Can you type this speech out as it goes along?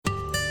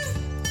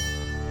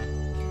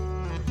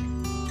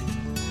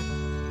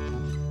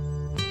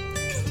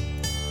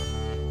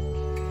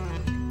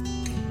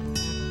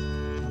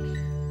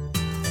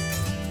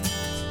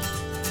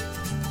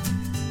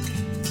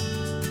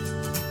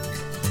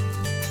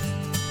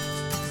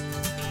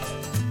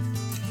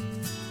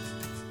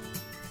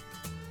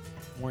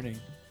morning.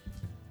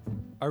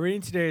 Our reading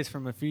today is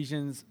from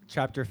Ephesians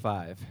chapter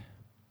 5.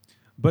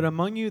 But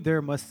among you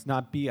there must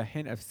not be a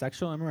hint of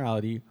sexual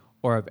immorality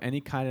or of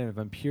any kind of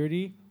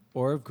impurity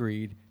or of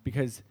greed,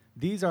 because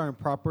these are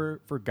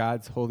improper for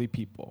God's holy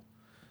people.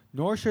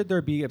 Nor should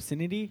there be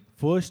obscenity,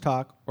 foolish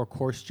talk, or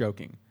coarse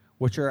joking,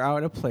 which are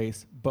out of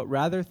place, but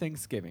rather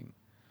thanksgiving.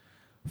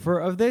 For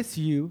of this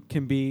you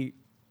can be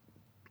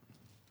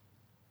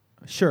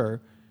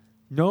sure,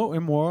 no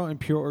immoral,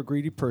 impure, or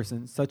greedy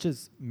person, such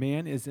as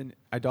man is an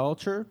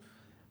idolater,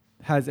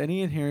 has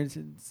any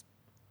inheritance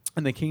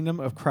in the kingdom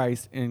of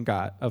Christ and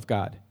of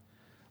God.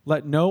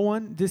 Let no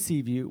one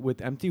deceive you with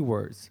empty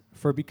words,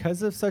 for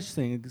because of such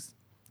things,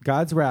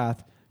 God's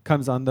wrath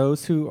comes on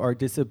those who are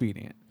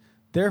disobedient.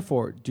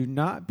 Therefore, do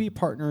not be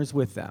partners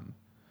with them.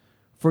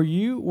 For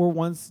you were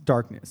once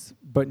darkness,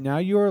 but now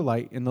you are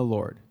light in the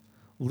Lord.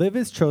 Live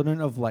as children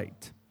of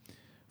light.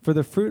 For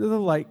the fruit of the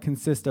light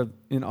consists of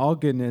in all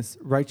goodness,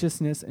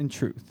 righteousness, and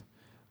truth.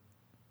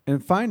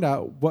 And find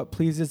out what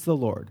pleases the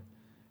Lord.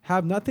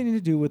 Have nothing to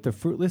do with the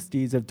fruitless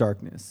deeds of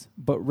darkness,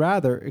 but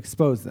rather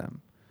expose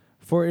them.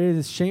 For it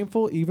is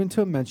shameful even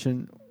to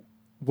mention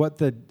what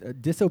the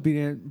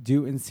disobedient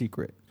do in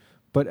secret.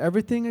 But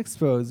everything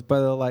exposed by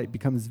the light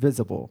becomes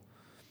visible.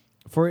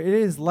 For it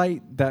is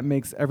light that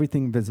makes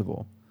everything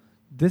visible.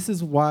 This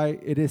is why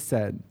it is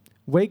said,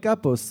 "Wake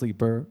up, O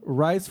sleeper,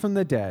 rise from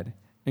the dead,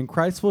 and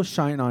Christ will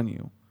shine on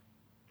you."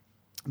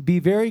 Be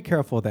very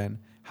careful then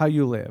how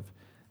you live,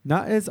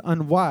 not as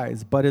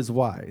unwise, but as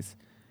wise,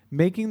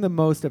 making the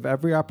most of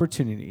every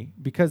opportunity,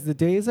 because the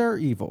days are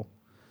evil.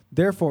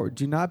 Therefore,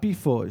 do not be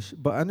foolish,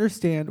 but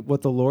understand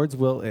what the Lord's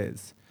will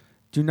is.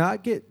 Do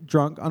not get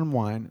drunk on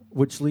wine,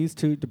 which leads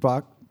to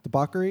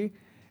debauchery.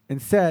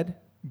 Instead,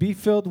 be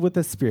filled with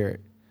the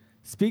Spirit.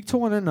 Speak to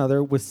one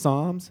another with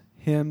psalms,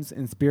 hymns,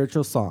 and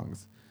spiritual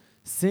songs.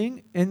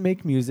 Sing and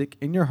make music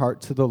in your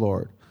heart to the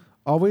Lord,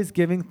 always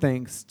giving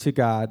thanks to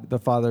God the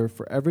Father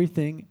for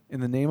everything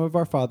in the name of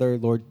our Father,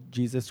 Lord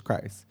Jesus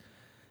Christ.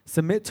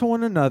 Submit to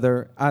one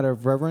another out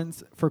of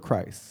reverence for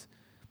Christ.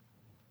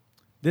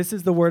 This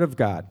is the word of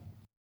God.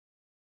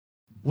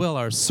 Well,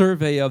 our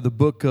survey of the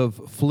book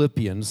of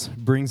Philippians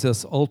brings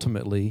us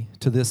ultimately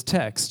to this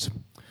text,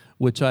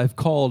 which I've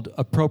called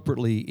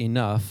appropriately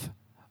enough,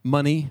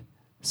 money,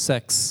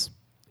 sex,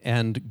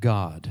 and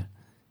God.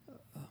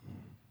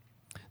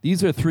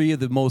 These are three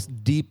of the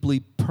most deeply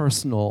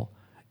personal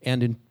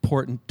and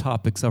important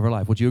topics of our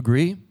life. Would you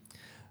agree?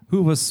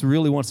 Who of us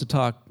really wants to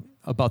talk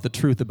about the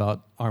truth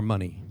about our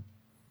money,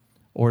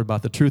 or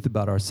about the truth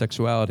about our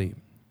sexuality,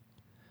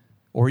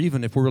 or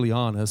even, if we're really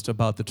honest,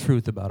 about the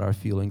truth about our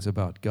feelings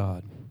about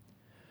God?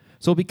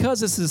 So because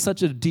this is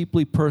such a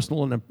deeply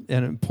personal and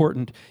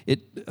important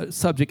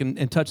subject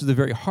and touches the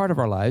very heart of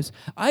our lives,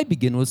 I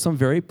begin with some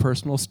very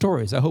personal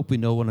stories. I hope we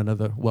know one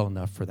another well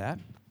enough for that.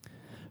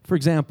 For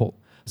example,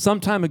 some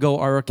time ago,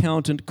 our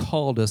accountant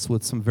called us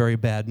with some very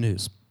bad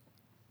news.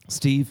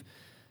 "Steve,"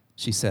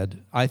 she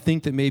said, "I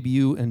think that maybe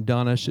you and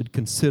Donna should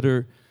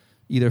consider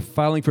either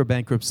filing for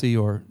bankruptcy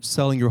or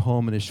selling your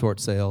home in a short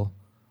sale,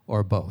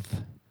 or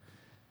both."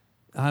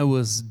 I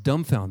was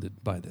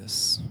dumbfounded by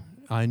this.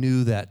 I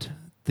knew that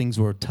things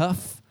were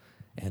tough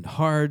and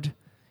hard,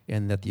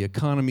 and that the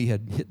economy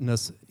had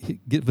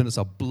given us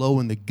a blow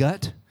in the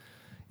gut,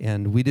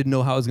 and we didn't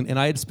know how it was going to. And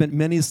I had spent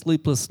many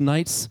sleepless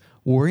nights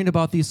worrying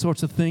about these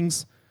sorts of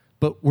things,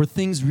 but were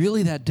things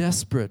really that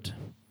desperate?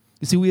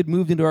 You see, we had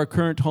moved into our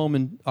current home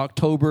in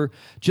October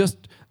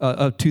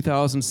of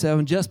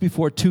 2007, just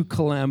before two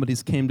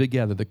calamities came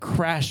together: the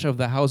crash of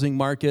the housing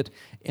market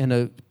and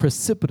a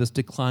precipitous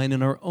decline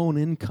in our own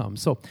income.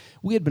 So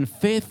we had been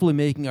faithfully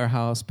making our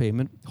house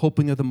payment,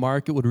 hoping that the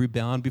market would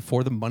rebound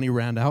before the money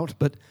ran out,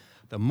 but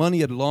the money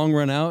had long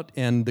run out,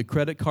 and the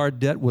credit card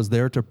debt was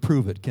there to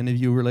prove it. Can any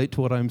of you relate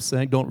to what I'm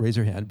saying? Don't raise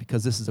your hand,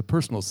 because this is a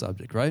personal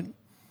subject, right?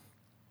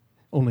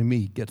 Only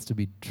me gets to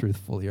be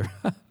truthful here.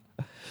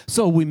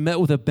 So we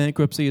met with a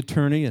bankruptcy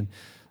attorney, and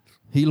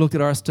he looked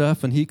at our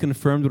stuff, and he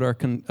confirmed what our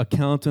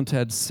accountant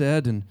had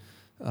said, and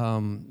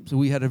so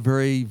we had a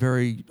very,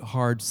 very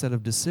hard set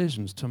of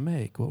decisions to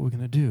make, what we're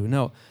going to do.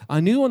 Now, I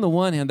knew on the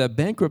one hand that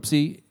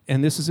bankruptcy,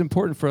 and this is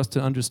important for us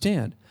to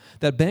understand,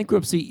 that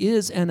bankruptcy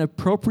is an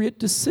appropriate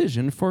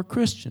decision for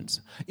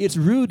Christians. It's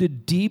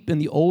rooted deep in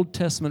the Old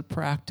Testament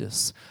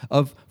practice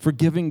of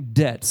forgiving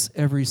debts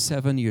every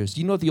 7 years.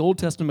 Do you know that the Old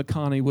Testament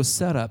economy was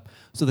set up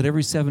so that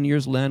every 7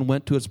 years land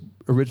went to its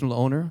original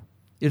owner?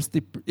 It's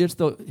the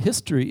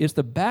history, it's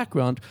the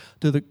background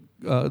to the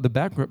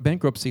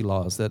bankruptcy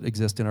laws that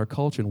exist in our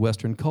culture, in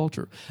Western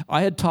culture.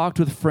 I had talked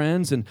with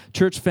friends and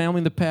church family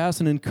in the past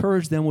and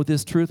encouraged them with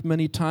this truth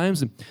many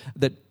times,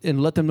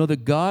 and let them know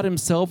that God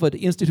himself had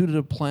instituted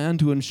a plan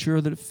to ensure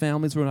that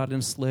families were not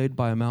enslaved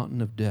by a mountain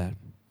of debt.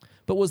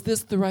 But was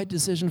this the right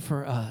decision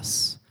for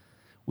us?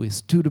 We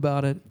stewed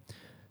about it,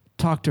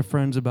 talked to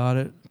friends about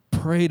it,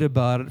 prayed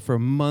about it for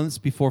months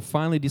before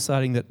finally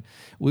deciding that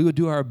we would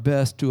do our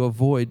best to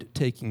avoid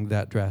taking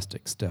that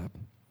drastic step.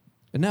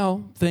 And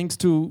now, thanks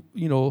to,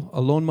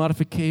 a loan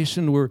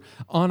modification, we're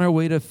on our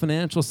way to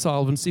financial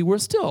solvency. We're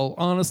still,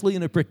 honestly,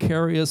 in a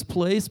precarious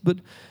place, but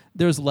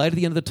there's light at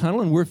the end of the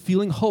tunnel, and we're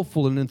feeling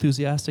hopeful and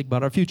enthusiastic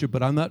about our future.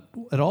 But I'm not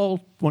at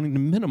all wanting to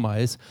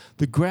minimize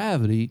the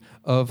gravity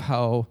of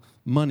how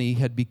money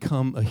had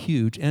become a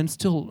huge, and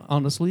still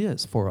honestly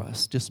is for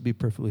us, just to be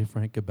perfectly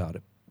frank about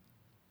it.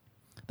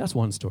 That's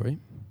one story.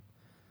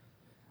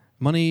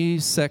 Money,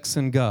 sex,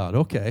 and God.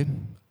 Okay.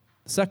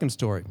 Second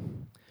story.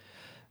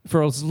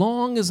 For as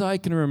long as I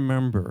can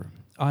remember,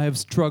 I have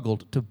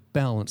struggled to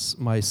balance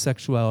my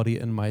sexuality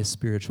and my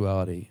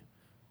spirituality.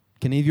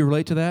 Can any of you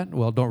relate to that?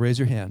 Well, don't raise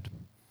your hand.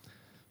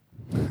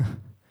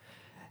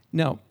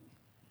 Now,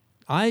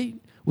 I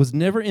was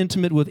never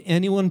intimate with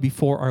anyone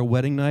before our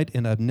wedding night,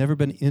 and I've never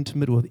been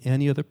intimate with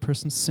any other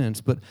person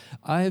since, but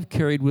I have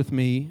carried with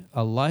me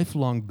a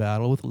lifelong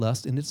battle with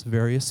lust in its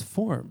various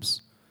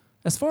forms.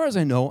 As far as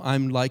I know,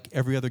 I'm like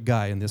every other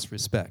guy in this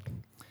respect.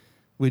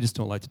 We just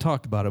don't like to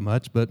talk about it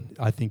much, but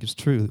I think it's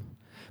true.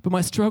 But my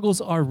struggles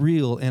are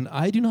real, and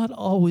I do not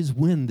always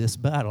win this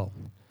battle.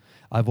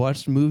 I've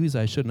watched movies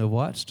I shouldn't have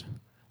watched.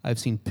 I've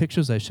seen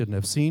pictures I shouldn't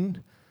have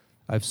seen.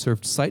 I've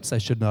surfed sites I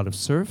should not have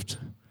surfed.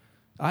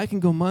 I can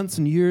go months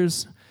and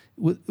years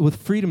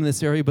with freedom in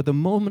this area, but the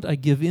moment I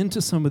give in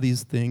to some of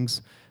these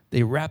things,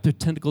 they wrap their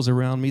tentacles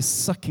around me,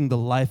 sucking the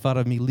life out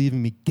of me,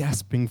 leaving me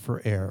gasping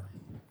for air.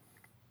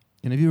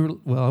 And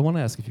I want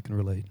to ask if you can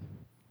relate.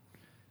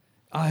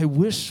 I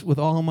wish with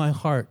all my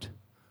heart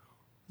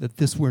that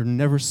this were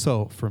never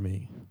so for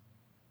me,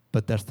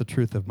 but that's the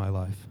truth of my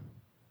life.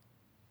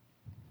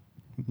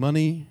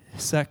 Money,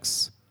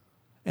 sex,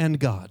 and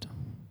God.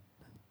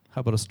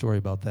 How about a story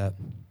about that?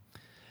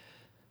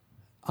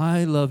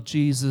 I love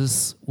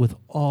Jesus with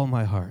all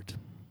my heart.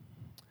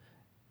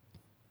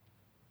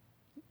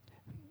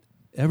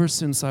 Ever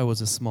since I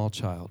was a small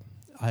child,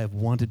 I have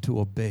wanted to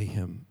obey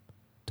him,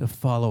 to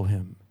follow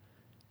him,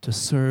 to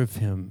serve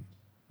him,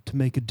 to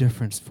make a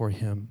difference for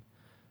him.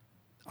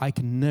 I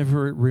can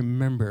never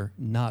remember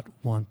not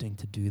wanting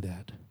to do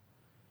that.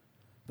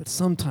 But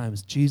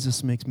sometimes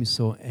Jesus makes me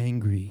so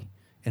angry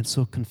and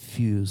so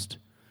confused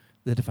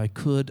that if I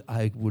could,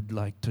 I would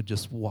like to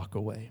just walk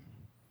away.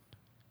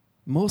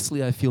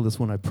 Mostly I feel this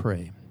when I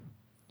pray.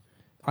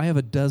 I have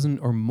a dozen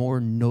or more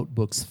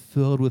notebooks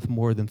filled with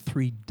more than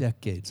 3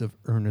 decades of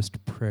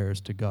earnest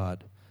prayers to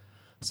God.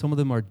 Some of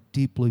them are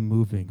deeply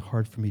moving,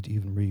 hard for me to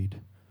even read.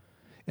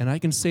 And I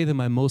can say that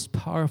my most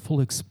powerful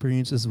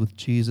experiences with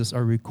Jesus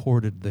are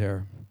recorded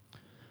there.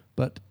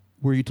 But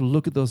were you to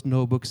look at those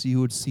notebooks, you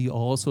would see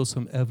also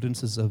some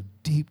evidences of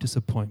deep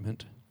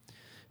disappointment,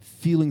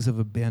 feelings of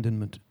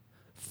abandonment,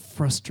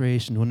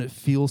 frustration when it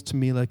feels to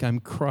me like I'm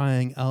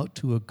crying out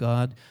to a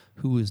God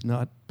who is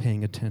not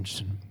paying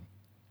attention.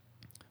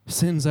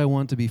 Sins I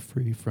want to be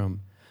free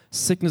from,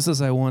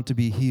 sicknesses I want to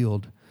be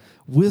healed,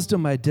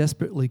 wisdom I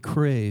desperately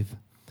crave,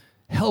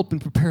 help in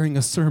preparing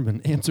a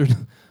sermon answered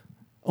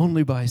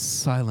only by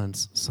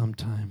silence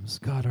sometimes.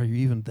 God, are you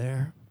even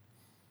there?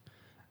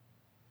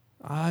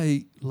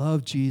 I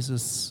love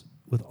Jesus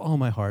with all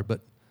my heart,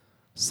 but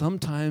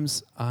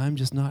sometimes I'm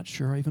just not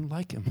sure I even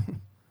like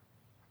him.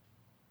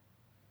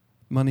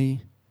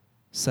 Money,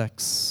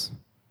 sex,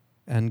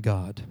 and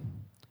God.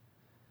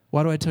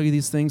 Why do I tell you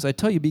these things? I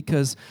tell you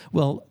because,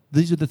 well,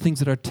 these are the things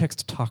that our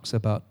text talks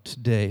about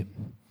today.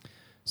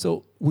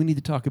 So we need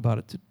to talk about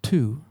it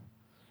too.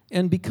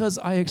 And because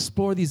I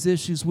explore these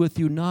issues with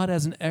you not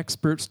as an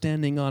expert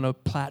standing on a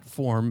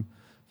platform,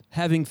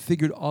 having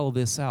figured all of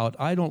this out,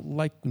 I don't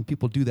like when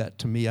people do that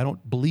to me. I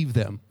don't believe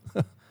them.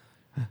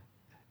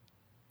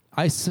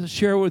 I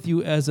share with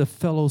you as a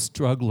fellow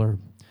struggler,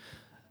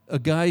 a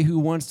guy who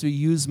wants to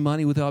use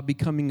money without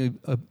becoming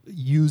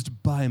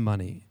used by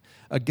money,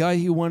 a guy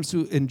who wants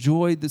to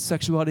enjoy the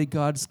sexuality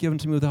God's given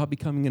to me without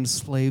becoming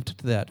enslaved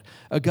to that,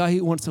 a guy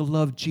who wants to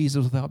love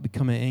Jesus without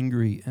becoming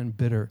angry and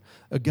bitter,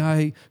 a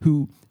guy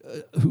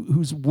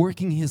who's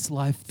working his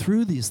life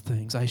through these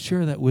things. I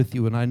share that with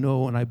you, and I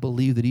know and I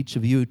believe that each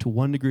of you, to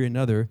one degree or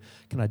another,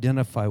 can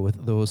identify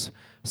with those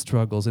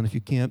struggles. And if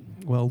you can't,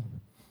 well,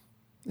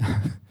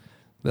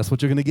 that's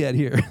what you're going to get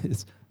here.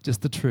 It's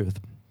just the truth,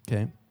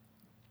 okay?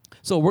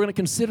 So we're going to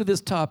consider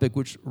this topic,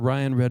 which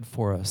Ryan read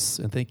for us,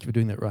 and thank you for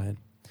doing that, Ryan,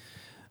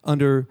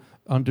 under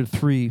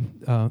three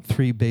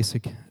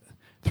basic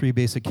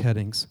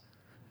headings.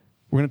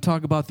 We're going to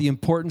talk about the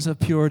importance of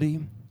purity,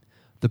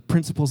 the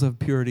principles of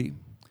purity,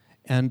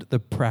 and the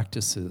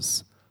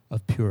practices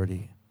of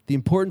purity. The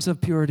importance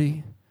of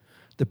purity,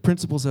 the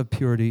principles of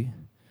purity,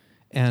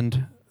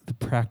 and the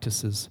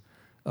practices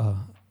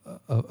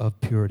of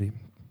purity.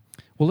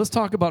 Well, let's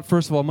talk about,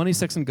 first of all, money,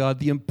 sex, and God,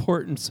 the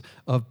importance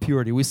of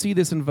purity. We see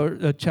this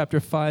in chapter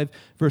 5,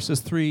 verses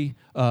 3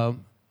 to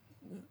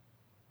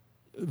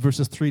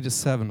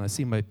 7. I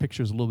see my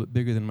picture is a little bit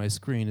bigger than my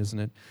screen, isn't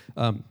it?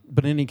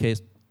 But in any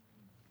case,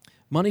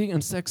 money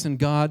and sex and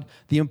God,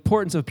 the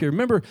importance of purity.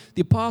 Remember,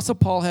 the Apostle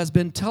Paul has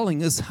been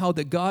telling us how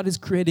that God is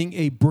creating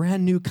a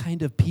brand new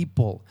kind of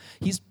people.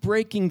 He's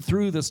breaking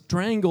through the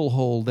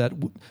stranglehold that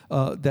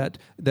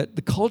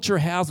the culture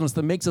has on us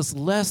that makes us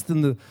less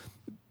than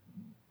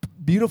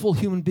beautiful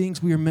human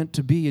beings we are meant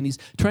to be. And he's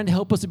trying to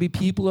help us to be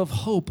people of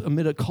hope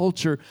amid a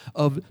culture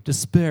of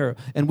despair.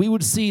 And we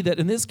would see that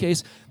in this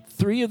case,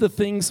 three of the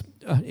things,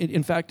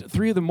 in fact,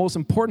 three of the most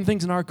important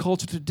things in our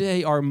culture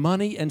today are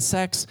money and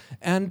sex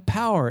and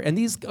power. And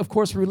these, of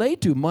course,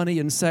 relate to money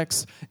and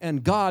sex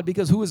and God,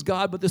 because who is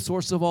God but the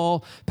source of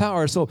all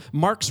power? So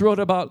Marx wrote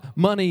about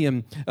money,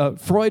 and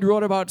Freud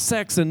wrote about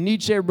sex, and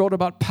Nietzsche wrote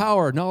about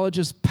power. Knowledge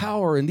is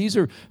power. And these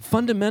are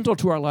fundamental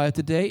to our life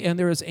today, and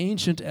they're as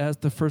ancient as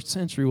the first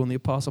century when the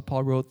Apostle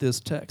Paul wrote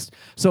this text.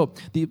 So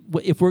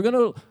if we're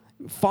going to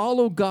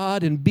follow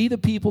God and be the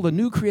people, the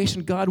new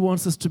creation God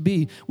wants us to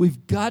be,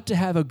 we've got to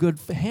have a good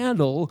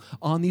handle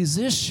on these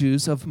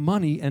issues of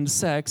money and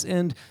sex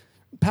and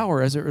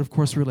power as it, of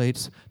course,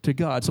 relates to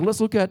God. So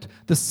let's look at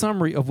the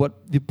summary of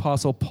what the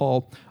Apostle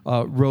Paul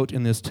wrote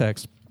in this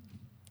text.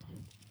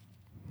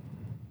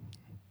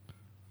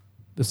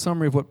 The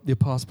summary of what the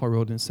Apostle Paul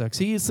wrote in this text.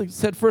 He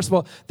said, first of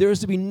all, there is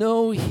to be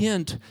no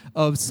hint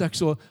of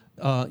sexual,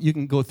 you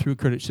can go through,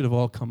 Kurt, it should have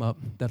all come up.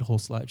 That whole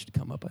slide should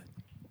come up.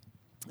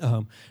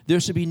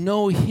 There should be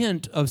no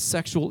hint of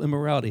sexual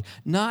immorality,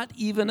 not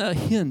even a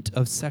hint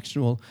of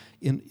sexual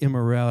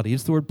immorality.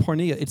 It's the word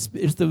porneia.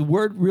 It's the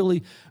word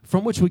really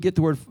from which we get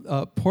the word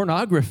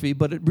pornography,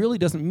 but it really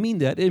doesn't mean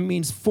that. It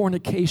means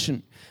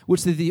fornication,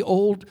 which is the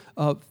old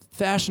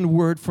fashioned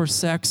word for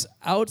sex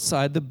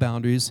outside the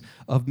boundaries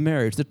of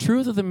marriage. The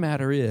truth of the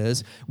matter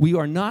is we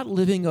are not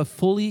living a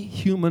fully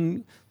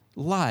human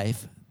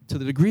life to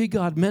the degree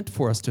God meant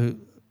for us to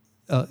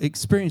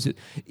experience it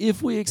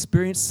if we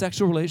experience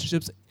sexual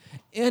relationships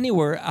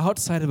anywhere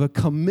outside of a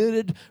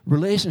committed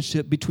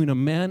relationship between a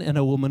man and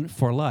a woman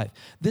for life.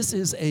 This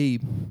is an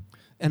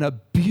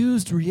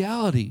abused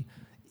reality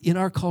in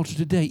our culture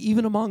today,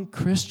 even among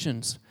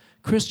Christians.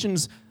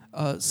 Christians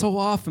so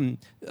often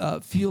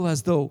feel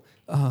as though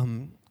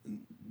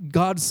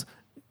God's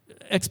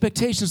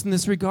expectations in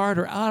this regard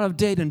are out of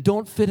date and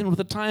don't fit in with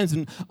the times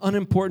and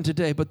unimportant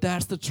today, but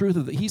that's the truth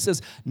of it. He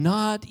says,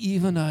 not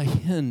even a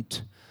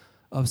hint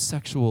of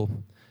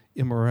sexual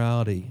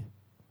immorality.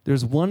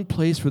 There's one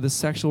place for the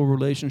sexual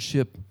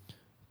relationship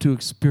to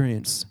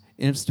experience,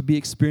 and it's to be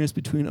experienced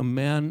between a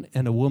man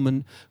and a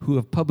woman who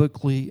have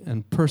publicly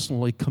and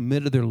personally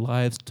committed their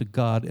lives to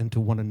God and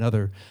to one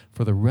another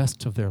for the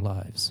rest of their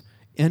lives.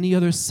 Any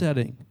other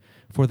setting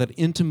for that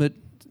intimate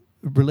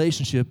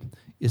relationship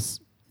is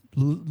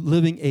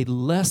living a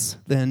less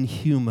than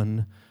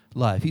human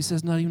life. He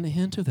says not even a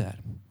hint of that.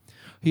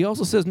 He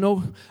also says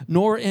no,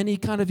 nor any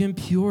kind of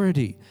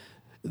impurity.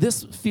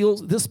 This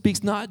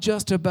speaks not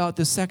just about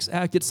the sex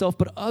act itself,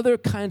 but other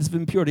kinds of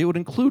impurity. It would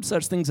include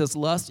such things as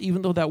lust,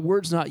 even though that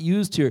word's not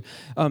used here.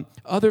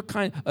 Other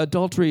kind,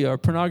 adultery or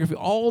pornography,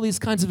 all these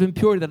kinds of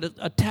impurity that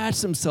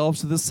attach themselves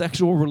to the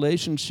sexual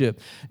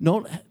relationship.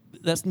 No,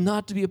 that's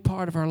not to be a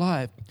part of our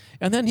life.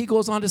 And then he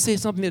goes on to say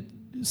something that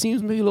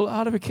seems maybe a little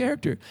out of a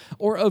character,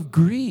 or of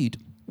greed.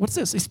 What's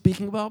this? He's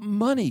speaking about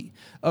money.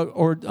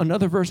 Or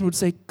another version would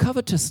say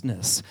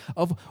covetousness,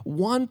 of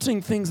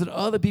wanting things that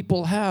other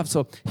people have.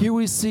 So here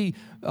we see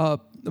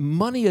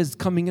money is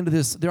coming into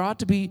this. There ought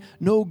to be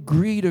no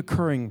greed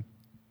occurring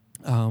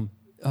in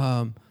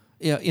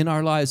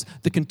our lives.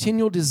 The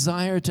continual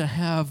desire to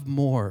have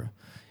more.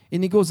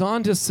 And he goes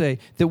on to say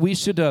that we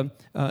should,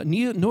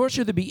 nor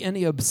should there be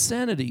any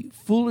obscenity,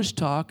 foolish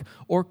talk,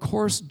 or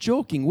coarse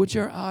joking, which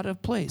are out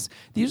of place.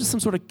 These are some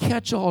sort of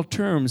catch-all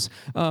terms.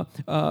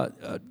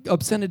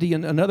 Obscenity,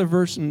 in another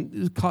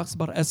version, talks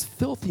about it as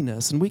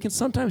filthiness. And we can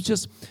sometimes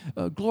just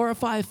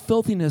glorify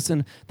filthiness.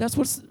 And that's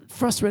what's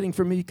frustrating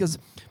for me, because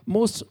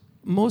most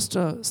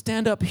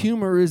stand-up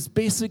humor is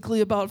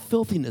basically about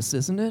filthiness,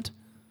 isn't it?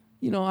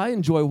 You know, I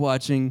enjoy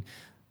watching,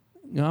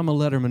 I'm a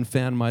Letterman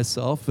fan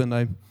myself,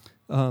 and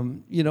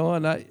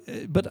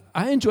but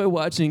I enjoy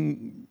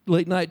watching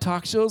late night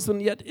talk shows,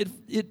 and yet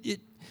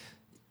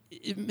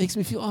it makes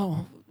me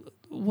feel,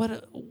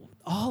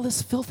 all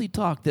this filthy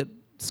talk that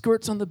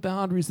skirts on the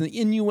boundaries and the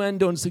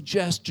innuendo and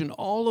suggestion,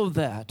 all of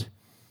that.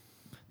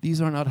 These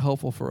are not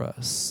helpful for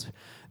us.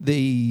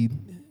 They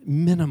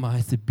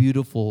minimize the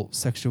beautiful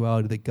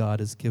sexuality that God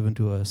has given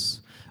to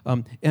us.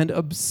 And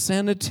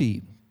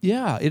obscenity.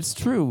 Yeah, it's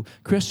true.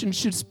 Christians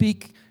should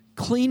speak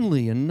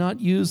cleanly and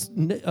not use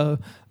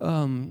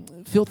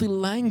filthy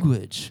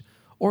language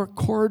or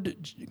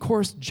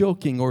coarse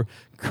joking or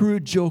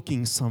crude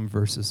joking, some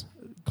verses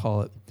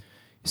call it.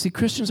 You see,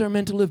 Christians are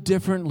meant to live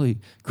differently.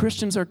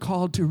 Christians are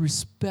called to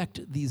respect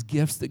these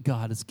gifts that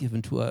God has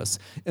given to us.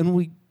 And when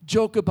we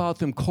joke about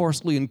them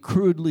coarsely and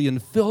crudely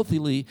and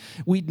filthily,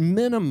 we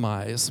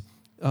minimize,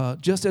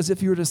 just as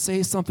if you were to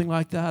say something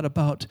like that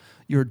about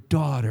your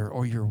daughter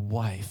or your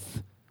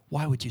wife.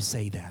 Why would you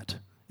say that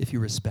if you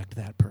respect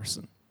that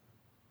person?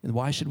 And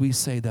why should we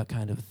say that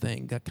kind of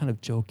thing, that kind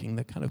of joking,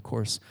 that kind of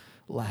coarse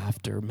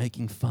laughter,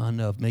 making fun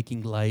of,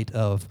 making light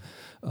of,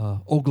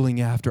 ogling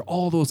after,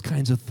 all those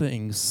kinds of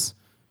things?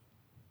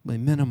 They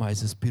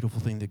minimize this beautiful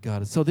thing that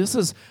God is. So this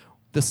is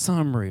the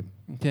summary,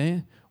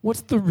 okay?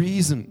 What's the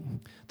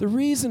reason? The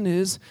reason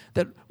is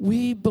that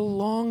we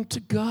belong to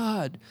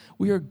God.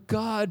 We are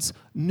God's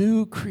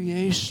new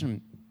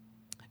creation.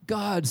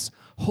 God's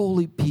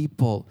holy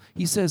people.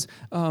 He says,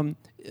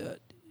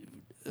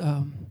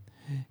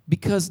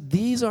 because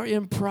these are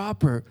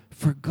improper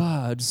for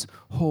God's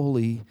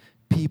holy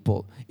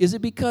people. Is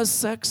it because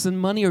sex and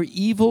money are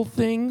evil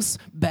things,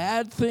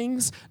 bad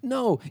things?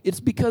 No, it's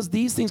because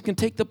these things can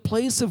take the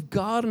place of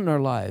God in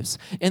our lives,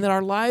 and that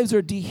our lives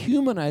are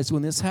dehumanized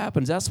when this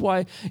happens. That's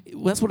what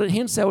it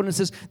hints at when it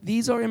says,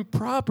 these are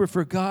improper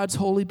for God's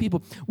holy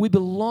people. We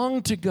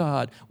belong to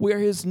God. We are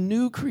His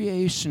new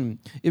creation.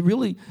 It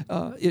really,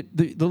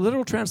 the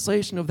literal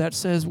translation of that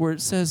says, where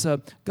it says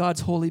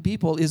God's holy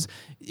people is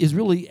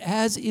really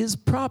as is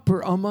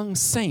proper among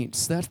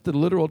saints. That's the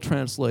literal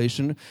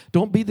translation.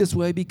 Don't be this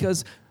way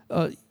because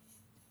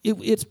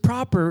it's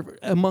proper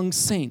among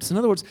saints. In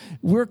other words,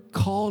 we're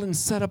called and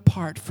set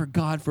apart for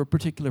God for a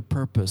particular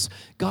purpose.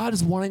 God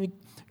is wanting to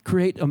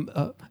create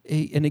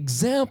an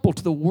example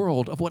to the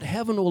world of what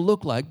heaven will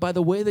look like by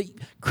the way that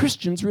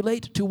Christians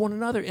relate to one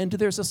another and to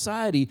their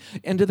society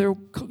and to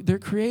their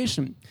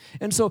creation.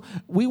 And so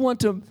we want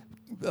to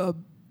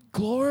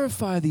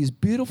glorify these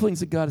beautiful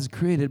things that God has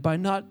created by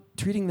not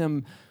treating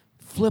them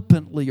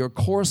flippantly or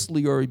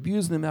coarsely or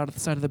abusing them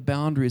outside of the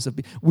boundaries.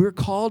 We're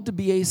called to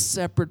be a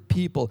separate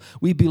people.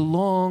 We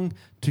belong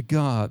to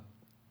God.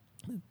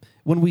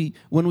 When we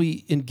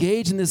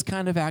engage in this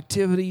kind of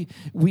activity,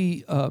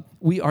 we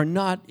are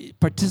not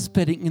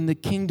participating in the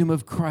kingdom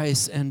of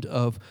Christ and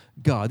of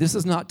God. This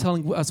is not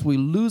telling us we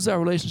lose our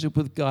relationship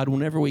with God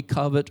whenever we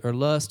covet or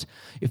lust.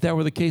 If that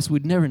were the case,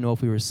 we'd never know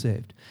if we were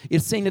saved.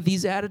 It's saying that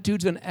these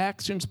attitudes and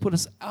actions put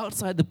us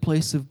outside the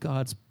place of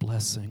God's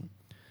blessing.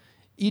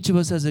 Each of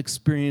us has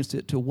experienced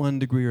it to one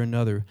degree or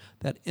another,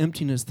 that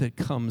emptiness that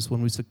comes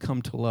when we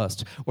succumb to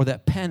lust, or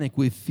that panic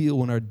we feel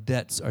when our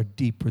debts are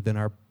deeper than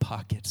our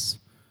pockets.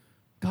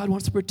 God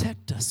wants to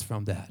protect us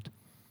from that.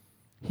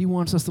 He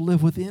wants us to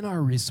live within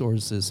our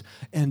resources,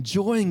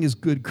 enjoying His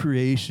good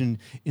creation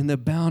in the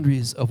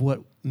boundaries of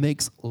what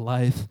makes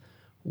life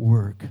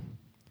work.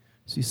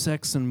 See,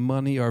 sex and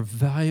money are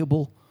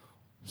valuable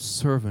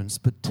servants,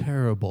 but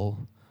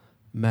terrible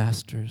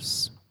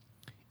masters.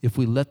 If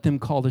we let them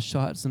call the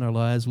shots in our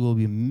lives, we will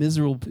be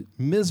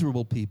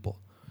miserable people,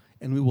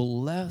 and we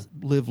will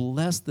live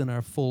less than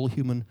our full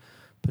human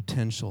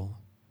potential.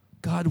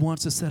 God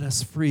wants to set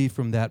us free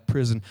from that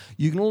prison.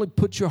 You can only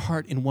put your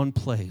heart in one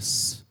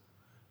place.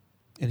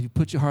 And if you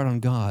put your heart on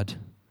God,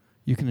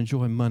 you can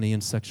enjoy money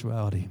and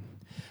sexuality.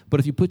 But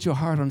if you put your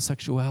heart on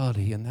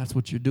sexuality, and that's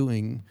what you're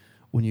doing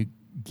when you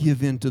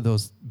give in to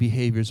those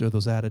behaviors or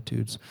those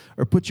attitudes,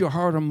 or put your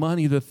heart on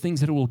money, the things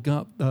that it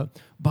will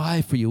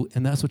buy for you,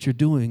 and that's what you're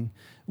doing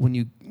when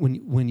you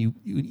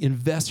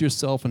invest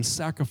yourself and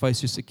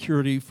sacrifice your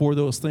security for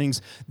those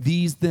things,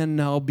 these then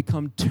now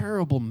become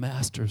terrible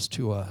masters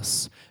to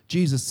us.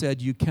 Jesus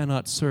said you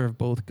cannot serve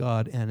both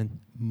God and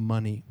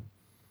money.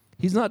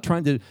 He's not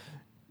trying to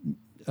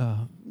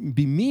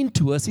be mean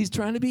to us. He's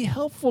trying to be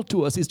helpful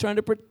to us. He's trying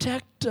to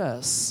protect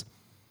us.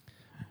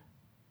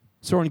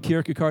 Søren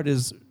Kierkegaard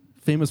is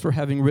famous for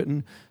having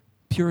written,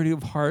 purity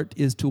of heart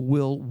is to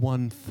will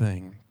one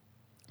thing.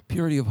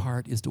 Purity of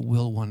heart is to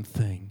will one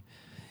thing.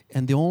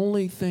 And the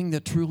only thing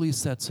that truly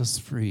sets us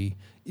free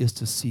is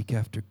to seek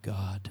after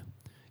God.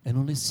 And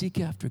only seek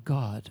after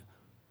God.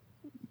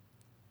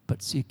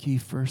 But seek ye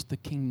first the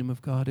kingdom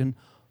of God, and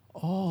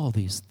all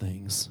these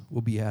things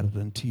will be added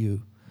unto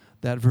you.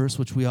 That verse,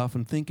 which we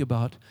often think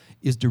about,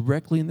 is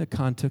directly in the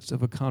context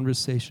of a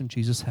conversation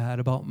Jesus had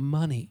about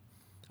money,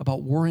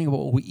 about worrying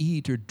about what we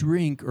eat or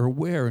drink or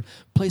wear,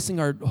 placing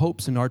our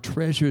hopes in our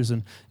treasures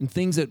and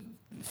things that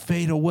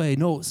fade away.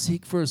 No,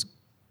 seek first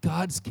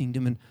God's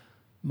kingdom, and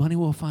money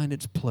will find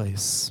its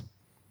place.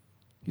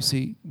 You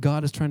see,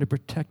 God is trying to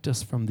protect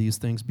us from these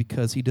things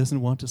because He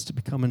doesn't want us to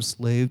become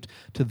enslaved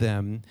to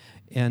them.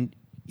 And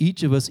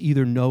each of us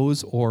either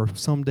knows or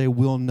someday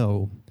will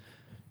know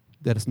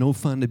that it's no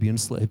fun to be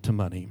enslaved to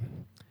money,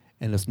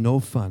 and it's no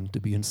fun to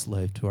be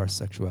enslaved to our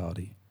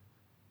sexuality.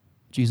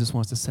 Jesus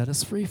wants to set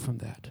us free from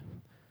that.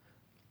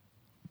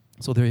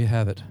 So there you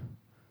have it.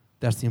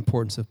 That's the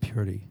importance of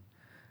purity.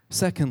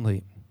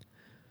 Secondly,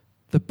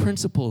 the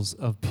principles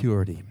of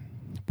purity.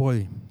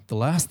 Boy, the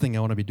last thing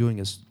I want to be doing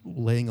is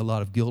laying a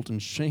lot of guilt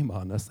and shame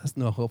on us. That's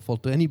not helpful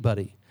to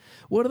anybody.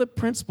 What are the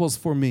principles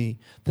for me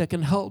that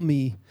can help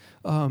me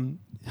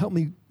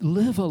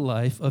live a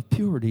life of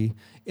purity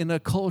in a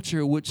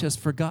culture which has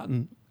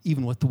forgotten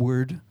even what the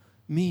word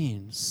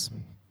means?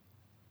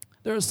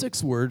 There are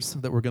 6 words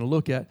that we're going to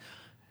look at.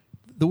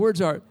 The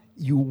words are,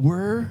 you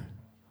were,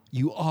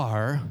 you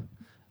are,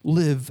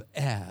 live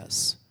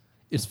as.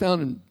 It's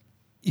found in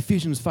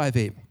Ephesians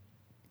 5:8.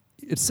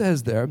 It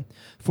says there,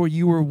 for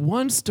you were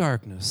once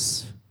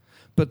darkness,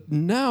 but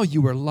now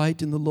you are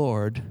light in the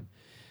Lord.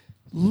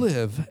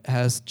 Live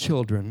as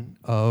children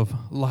of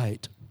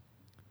light.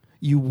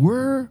 You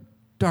were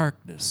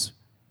darkness.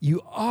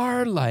 You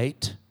are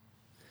light.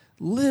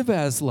 Live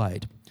as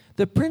light.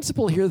 The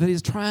principle here that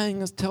he's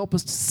trying to help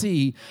us to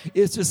see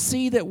is to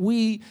see that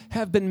we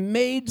have been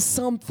made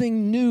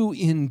something new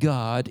in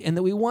God, and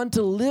that we want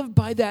to live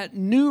by that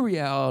new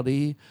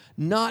reality,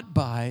 not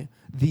by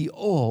the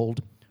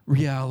old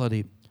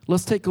reality.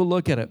 Let's take a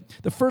look at it.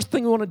 The first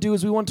thing we want to do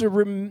is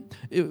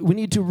we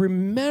need to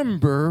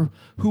remember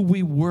who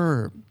we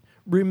were.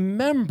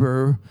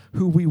 Remember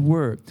who we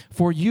were.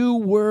 For you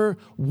were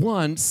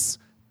once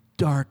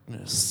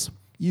darkness.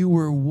 You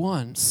were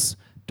once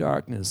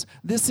darkness.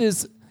 This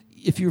is,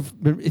 if you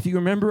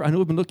remember, I know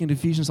we've been looking at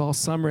Ephesians all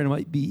summer, and it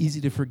might be easy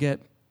to forget.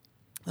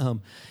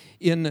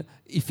 In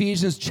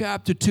Ephesians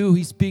chapter 2,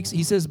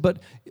 he says, but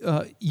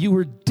you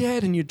were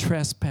dead in your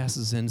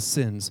trespasses and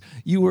sins.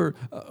 You were,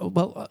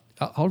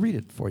 I'll read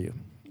it for you.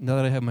 Now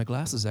that I have my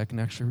glasses, I can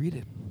actually read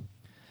it.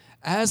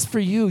 As for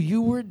you, you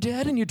were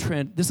dead in your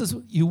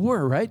you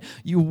were, right?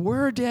 You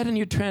were dead in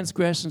your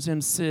transgressions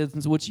and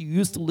sins, which you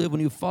used to live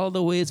when you followed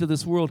the ways of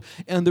this world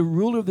and the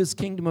ruler of this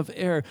kingdom of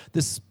air,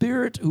 the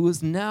spirit who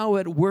is now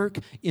at work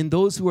in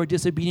those who are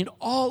disobedient.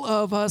 All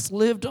of us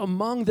lived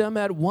among them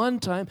at one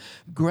time,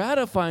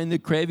 gratifying the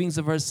cravings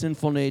of our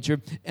sinful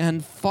nature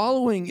and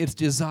following its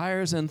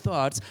desires and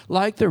thoughts.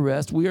 Like the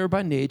rest, we are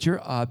by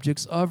nature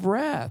objects of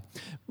wrath.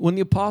 When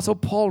the Apostle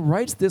Paul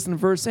writes this in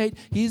verse 8,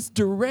 he's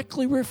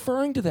directly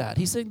referring to that.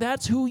 He's saying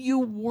that's who you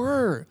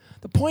were.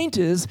 The point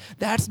is,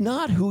 that's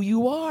not who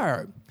you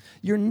are.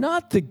 You're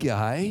not the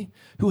guy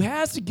who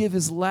has to give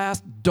his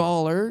last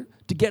dollar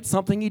to get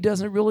something he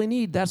doesn't really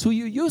need. That's who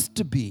you used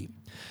to be.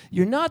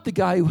 You're not the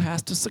guy who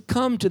has to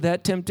succumb to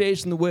that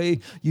temptation the way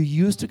you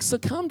used to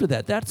succumb to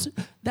that.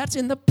 That's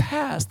in the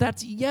past.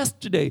 That's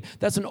yesterday.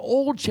 That's an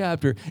old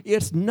chapter.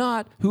 It's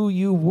not who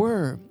you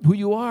were, who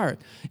you are.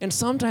 And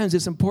sometimes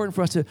it's important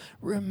for us to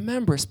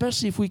remember,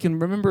 especially if we can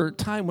remember a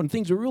time when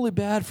things were really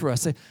bad for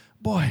us. Say,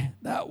 boy,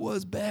 that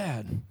was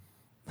bad.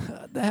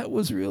 That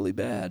was really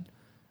bad.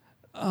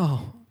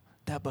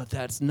 But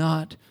that's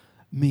not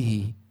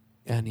me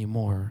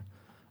anymore.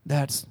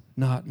 That's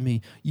not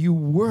me. You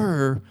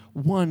were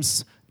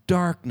once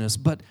darkness,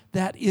 but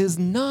that is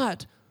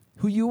not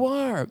who you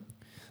are.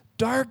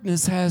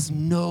 Darkness has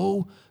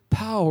no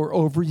power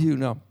over you.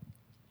 Now,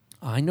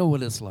 I know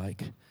what it's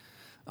like.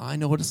 I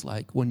know what it's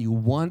like when you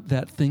want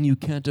that thing you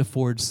can't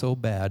afford so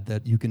bad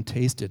that you can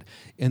taste it,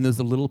 and there's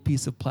a little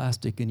piece of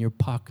plastic in your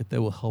pocket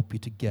that will help you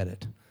to get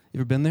it. You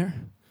ever been there?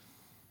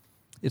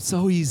 It's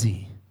so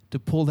easy to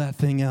pull that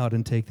thing out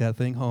and take that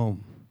thing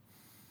home.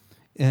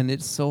 And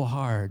it's so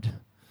hard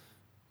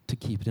to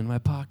keep it in my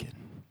pocket.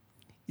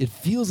 It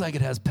feels like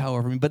it has power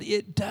over me, but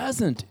it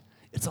doesn't.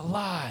 It's a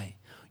lie.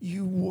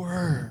 You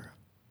were.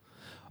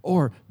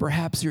 Or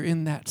perhaps you're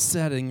in that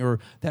setting, or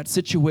that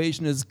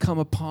situation has come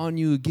upon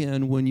you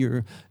again when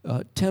you're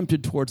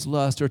tempted towards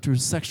lust or to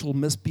sexual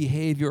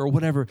misbehavior or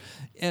whatever.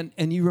 And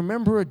you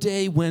remember a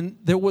day when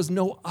there was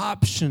no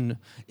option.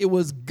 It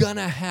was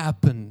gonna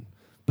happen.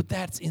 But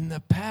that's in the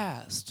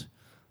past.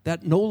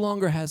 That no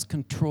longer has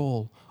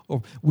control.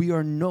 Or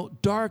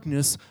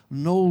darkness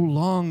no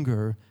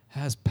longer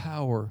has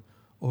power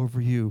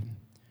over you.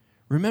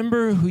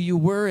 Remember who you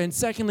were, and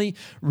secondly,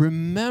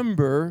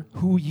 remember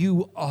who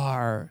you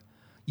are.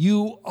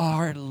 You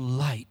are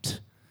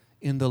light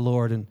in the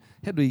Lord. And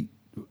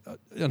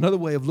another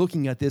way of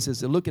looking at this is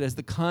to look at it as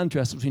the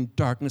contrast between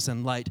darkness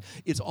and light.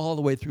 It's all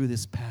the way through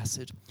this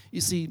passage.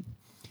 You see,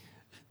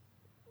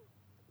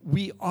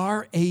 we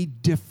are a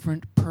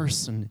different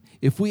person.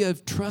 If we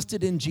have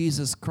trusted in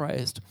Jesus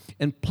Christ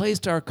and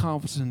placed our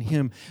confidence in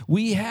Him,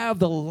 we have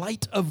the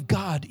light of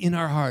God in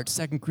our hearts.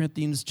 2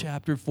 Corinthians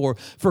chapter 4.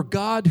 For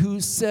God who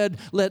said,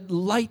 let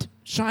light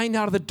shine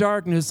out of the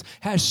darkness,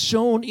 has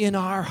shone in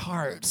our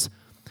hearts.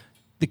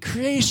 The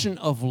creation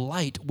of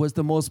light was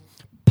the most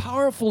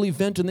powerful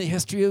event in the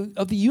history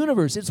of the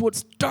universe. It's what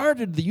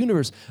started the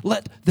universe.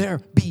 Let there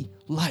be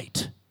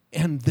light.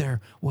 And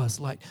there was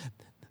light.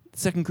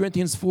 2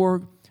 Corinthians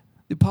 4,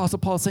 the Apostle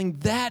Paul is saying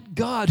that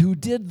God who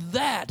did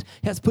that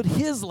has put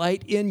His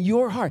light in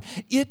your heart.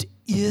 It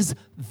is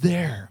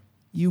there.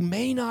 You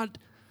may not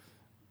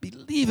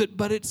believe it,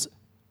 but it's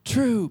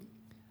true.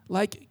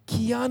 Like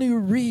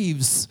Keanu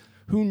Reeves,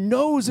 who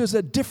knows there's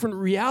a different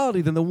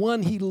reality than the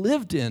one he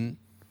lived in.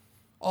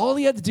 All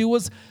he had to do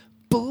was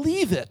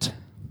believe it.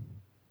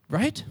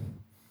 Right?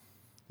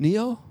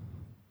 Neo?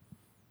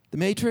 The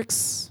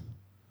Matrix?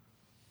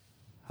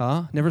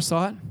 Huh? Never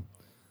saw it?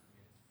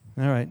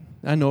 All right.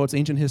 I know it's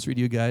ancient history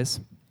to you guys.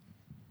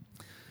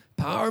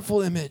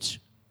 Powerful image.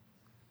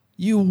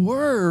 You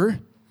were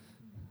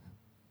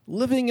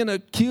living in a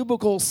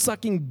cubicle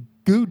sucking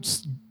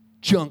goose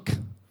junk,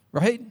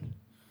 right?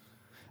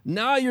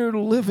 Now you're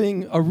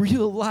living a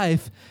real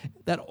life.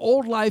 That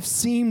old life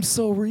seems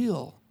so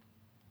real,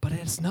 but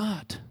it's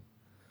not.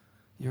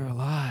 You're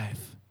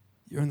alive.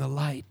 You're in the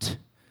light.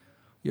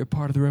 You're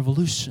part of the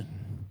revolution.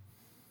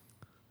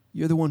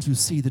 You're the ones who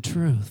see the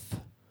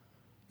truth.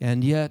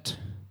 And yet,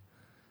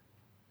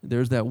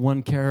 there's that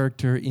one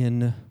character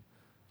in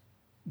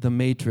The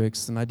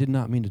Matrix, and I did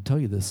not mean to tell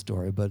you this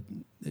story, but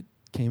it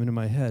came into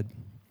my head.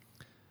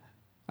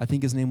 I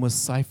think his name was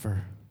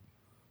Cypher,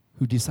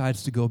 who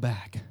decides to go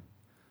back,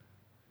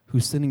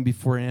 who's sitting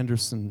before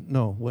Anderson.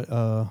 No,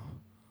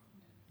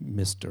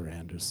 Mr.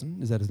 Anderson.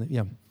 Is that his name?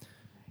 Yeah.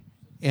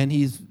 And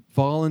he's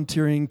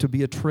volunteering to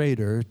be a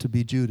traitor, to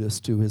be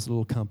Judas to his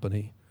little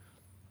company.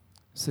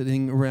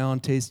 sitting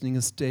around tasting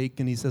a steak,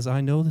 and he says,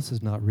 I know this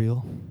is not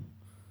real.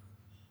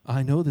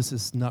 I know this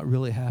is not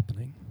really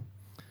happening.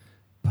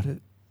 But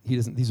he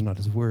doesn't, these are not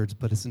his words,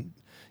 but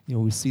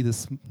we see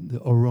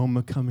the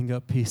aroma coming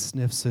up, he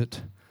sniffs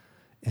it,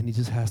 and he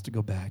just has to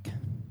go back.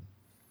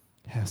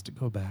 Has to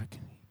go back.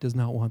 He does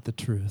not want the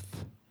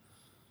truth.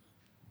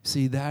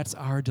 See, that's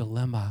our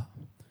dilemma.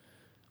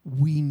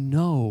 We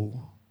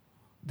know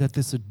that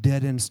this is a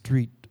dead-end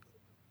street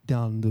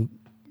down the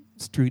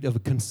street of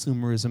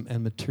consumerism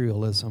and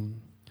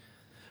materialism.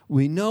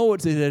 We know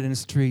it's a dead-end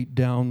street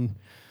down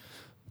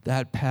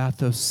that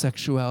path of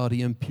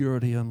sexuality,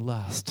 impurity, and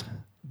lust.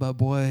 But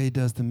boy,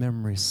 does the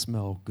memory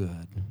smell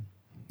good,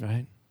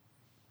 right?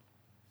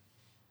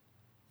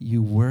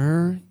 You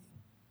were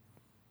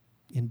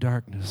in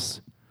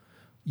darkness.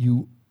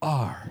 You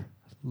are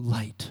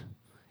light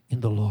in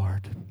the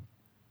Lord.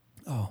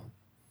 Oh,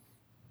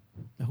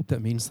 I hope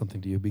that means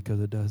something to you, because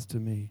it does to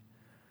me.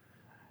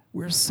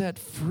 We're set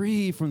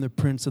free from the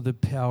prince of the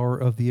power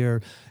of the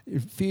air.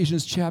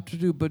 Ephesians chapter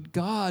 2, but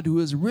God, who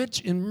is rich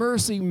in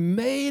mercy,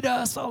 made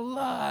us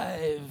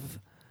alive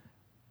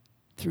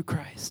through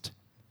Christ.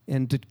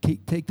 And to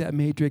take that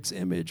matrix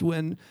image,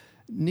 when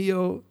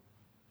Neo,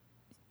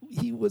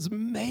 he was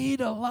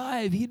made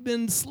alive. He'd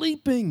been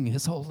sleeping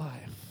his whole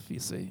life, you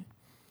see.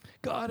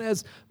 God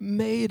has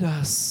made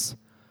us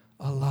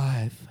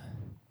alive.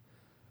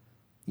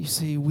 You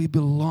see, we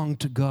belong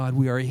to God.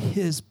 We are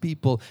His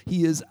people.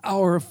 He is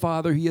our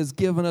Father. He has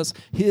given us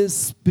His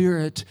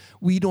Spirit.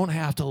 We don't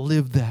have to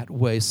live that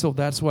way. So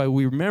that's why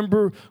we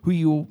remember who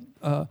you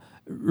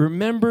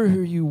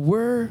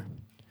were,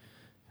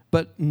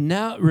 but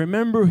now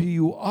remember who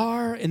you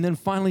are, and then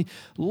finally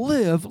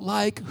live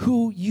like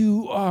who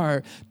you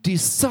are.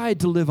 Decide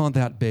to live on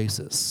that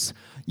basis.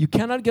 You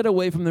cannot get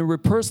away from the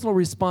personal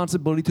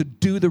responsibility to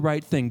do the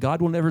right thing.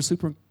 God will never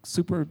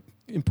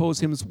superimpose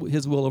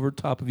his will over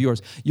top of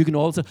yours. You can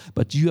also,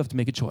 but you have to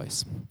make a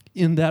choice.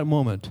 In that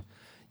moment,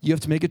 you have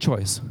to make a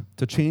choice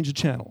to change the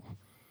channel,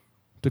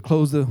 to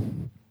close the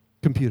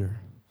computer,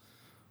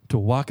 to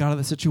walk out of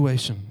the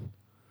situation,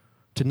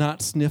 to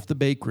not sniff the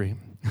bakery,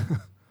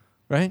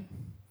 right?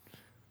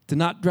 To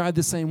not drive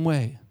the same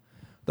way.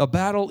 The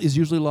battle is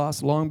usually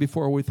lost long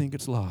before we think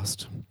it's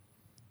lost.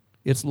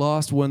 It's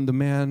lost when the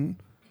man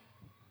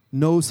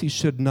knows he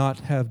should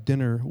not have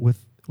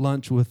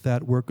lunch with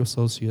that work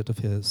associate of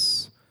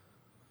his,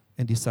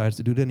 and decides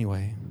to do it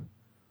anyway,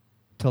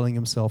 telling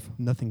himself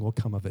nothing will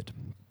come of it.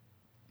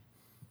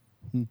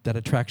 That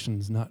attraction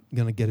is not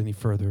going to get any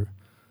further,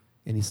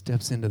 and he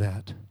steps into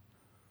that.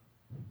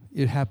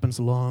 It happens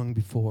long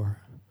before.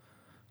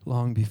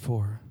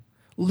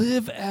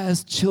 Live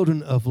as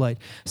children of light.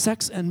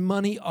 Sex and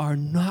money are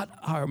not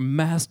our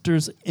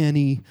masters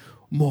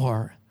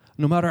anymore.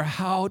 No matter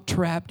how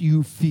trapped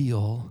you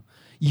feel,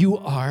 you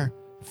are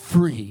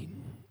free.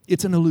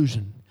 It's an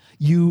illusion.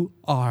 You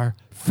are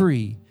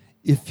free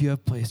if you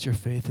have placed your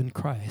faith in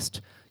Christ.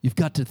 You've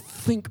got to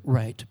think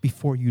right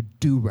before you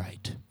do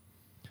right.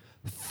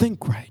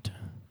 Think right.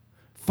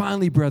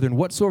 Finally, brethren,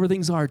 whatsoever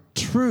things are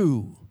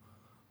true,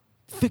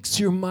 fix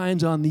your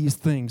minds on these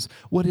things.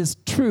 What is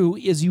true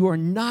is you are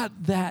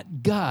not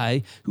that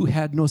guy who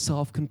had no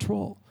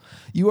self-control.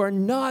 You are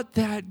not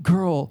that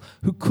girl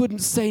who couldn't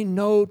say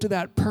no to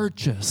that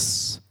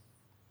purchase.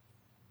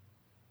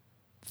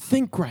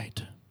 Think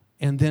right,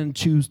 and then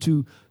choose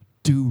to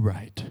do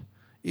right.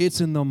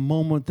 It's in the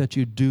moment that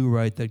you do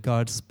right that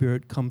God's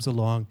Spirit comes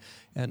along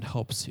and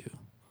helps you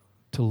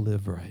to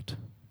live right.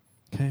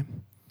 Okay?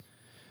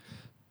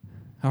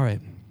 All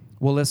right.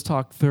 Well, let's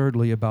talk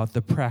thirdly about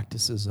the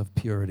practices of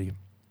purity.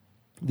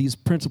 These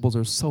principles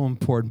are so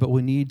important, but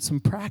we need some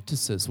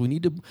practices. We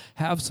need to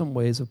have some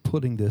ways of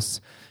putting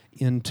this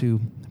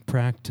into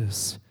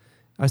practice.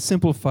 I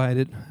simplified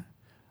it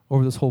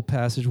over this whole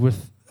passage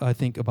with, I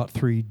think, about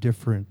 3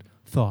 different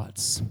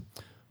thoughts.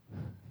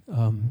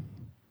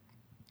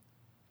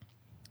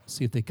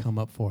 See if they come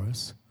up for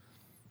us.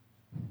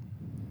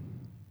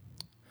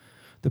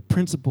 The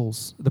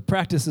principles, the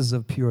practices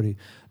of purity.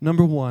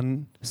 Number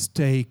 1,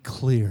 stay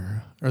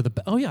clear.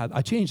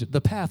 I changed it.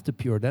 The path to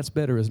purity. That's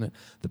better, isn't it?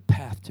 The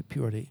path to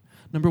purity.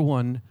 Number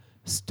 1,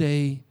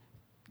 stay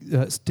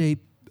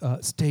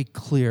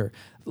clear.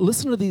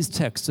 Listen to these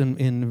texts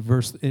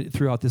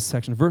throughout this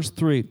section. Verse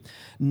 3,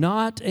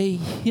 not a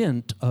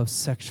hint of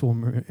sexual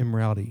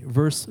immorality.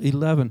 Verse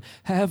 11,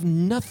 have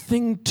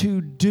nothing to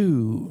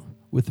do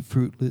with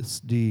fruitless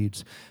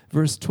deeds.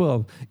 Verse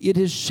 12, it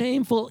is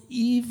shameful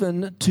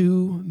even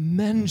to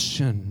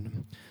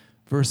mention.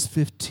 Verse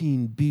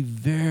 15, be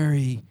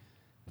very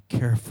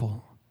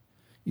careful.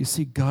 You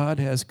see, God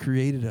has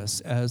created us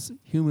as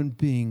human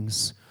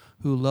beings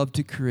who love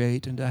to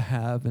create and to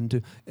have and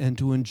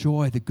to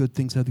enjoy the good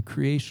things of the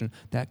creation.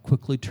 That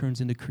quickly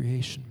turns into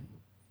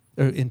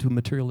into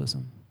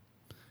materialism,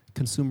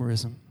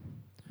 consumerism.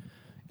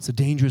 It's a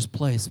dangerous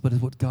place, but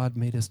it's what God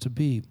made us to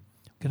be.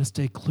 We've got to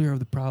stay clear of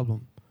the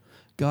problem.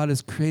 God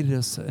has created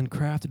us and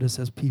crafted us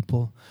as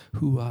people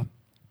who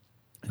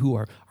who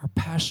are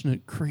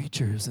passionate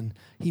creatures, and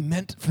he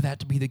meant for that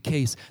to be the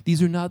case.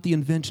 These are not the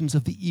inventions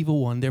of the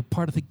evil one. They're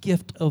part of the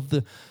gift of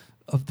the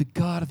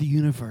God of the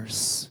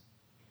universe.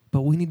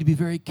 But we need to be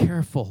very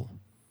careful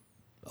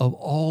of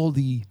all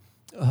the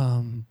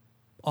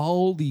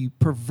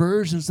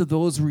perversions of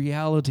those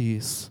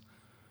realities.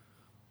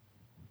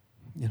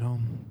 You know,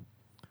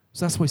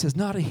 so that's why he says,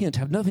 not a hint,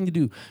 have nothing to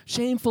do.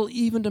 Shameful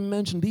even to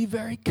mention. Be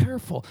very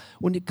careful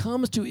when it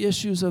comes to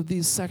issues of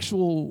these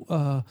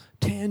sexual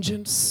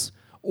tangents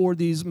or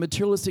these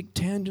materialistic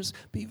tangents.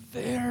 Be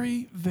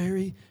very,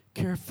 very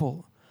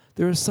careful.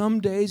 There are some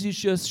days you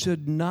just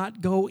should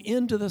not go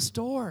into the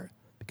store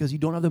because you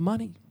don't have the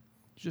money.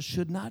 You just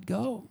should not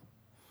go.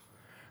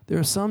 There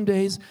are some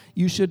days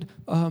you should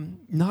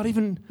not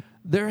even,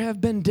 there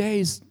have been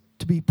days,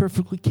 to be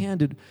perfectly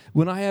candid,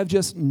 when I have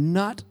just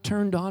not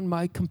turned on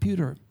my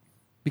computer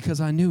because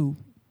I knew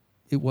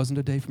it wasn't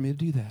a day for me to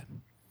do that.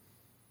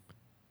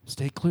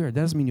 Stay clear.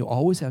 That doesn't mean you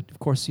always have to, of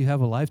course, you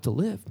have a life to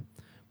live,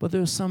 but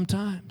there's some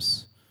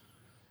times.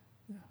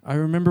 I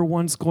remember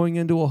once going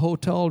into a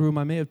hotel room,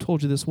 I may have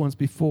told you this once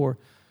before,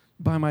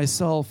 by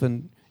myself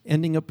and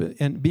ending up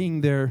and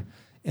being there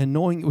and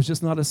knowing it was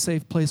just not a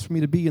safe place for me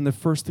to be. And the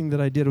first thing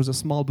that I did was a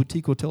small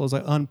boutique hotel as I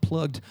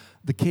unplugged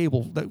the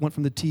cable that went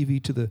from the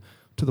TV to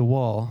the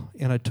wall,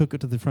 and I took it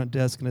to the front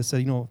desk and I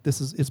said,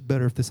 it's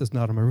better if this is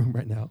not in my room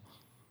right now.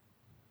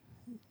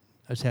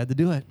 I just had to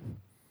do it.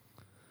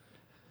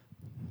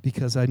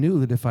 Because I knew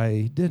that if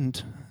I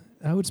didn't,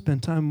 I would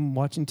spend time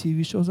watching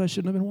TV shows I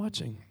shouldn't have been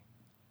watching.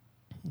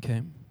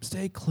 Okay?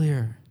 Stay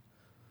clear.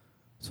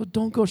 So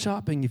don't go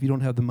shopping if you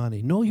don't have the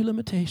money. Know your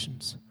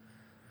limitations.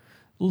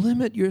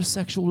 Limit your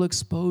sexual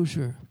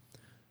exposure.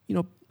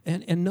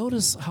 And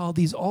notice how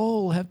these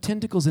all have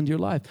tentacles into your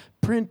life.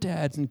 Print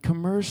ads and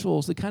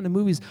commercials, the kind of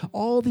movies,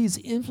 all these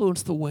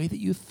influence the way that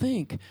you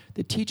think.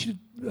 They teach you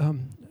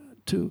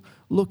to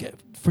look at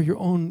for your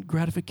own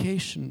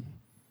gratification.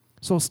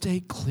 So stay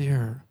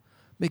clear.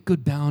 Make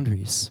good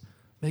boundaries.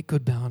 Make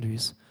good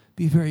boundaries.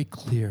 Be very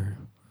clear.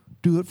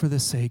 Do it for the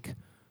sake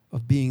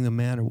of being the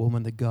man or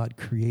woman that God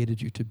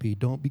created you to be.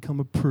 Don't become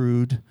a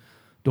prude.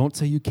 Don't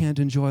say you can't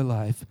enjoy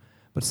life.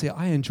 But say,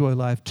 I enjoy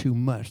life too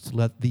much to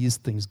let these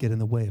things get in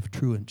the way of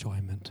true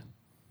enjoyment.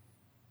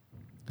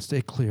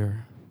 Stay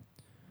clear.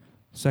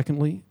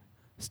 Secondly,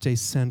 stay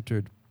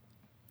centered.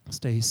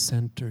 Stay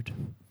centered.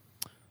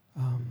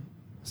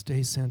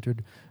 Stay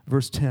centered.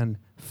 Verse 10,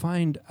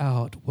 find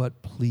out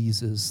what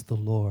pleases the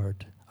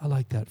Lord. I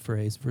like that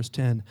phrase, verse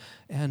 10.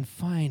 And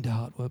find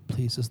out what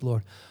pleases the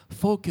Lord.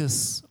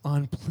 Focus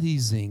on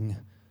pleasing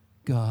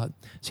God.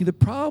 See, the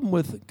problem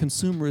with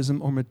consumerism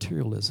or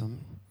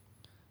materialism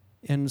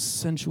and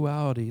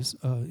sensuality's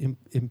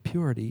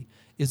impurity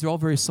is they're all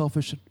very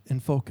selfish in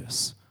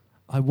focus.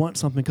 I want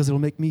something because it'll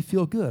make me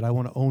feel good. I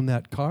want to own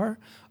that car.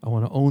 I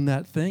want to own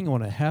that thing. I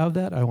want to have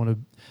that. I want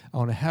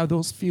to have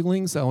those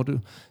feelings.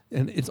 And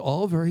it's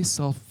all very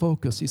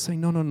self-focused. He's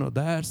saying, no,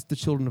 that's the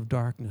children of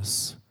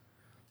darkness.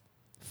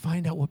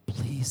 Find out what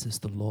pleases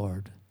the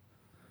Lord.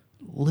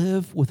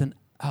 Live with an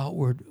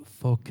outward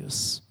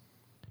focus.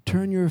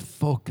 Turn your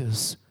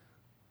focus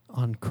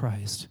on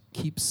Christ.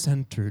 Keep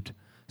centered.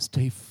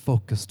 Stay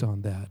focused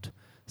on that.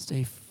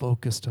 Stay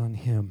focused on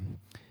Him.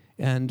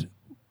 And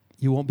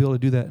you won't be able to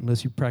do that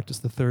unless you practice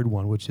the third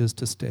one, which is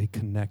to stay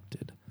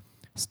connected.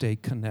 Stay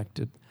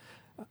connected.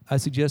 I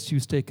suggest you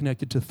stay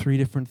connected to three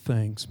different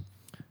things.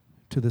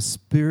 To the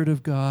Spirit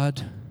of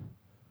God,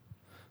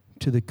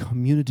 to the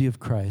community of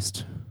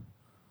Christ,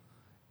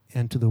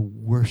 and to the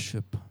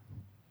worship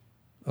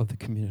of the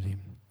community.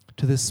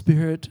 To the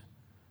Spirit,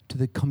 to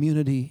the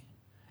community,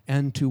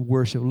 and to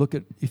worship. Look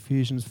at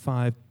Ephesians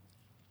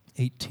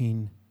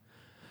 5:18.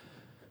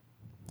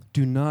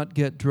 Do not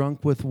get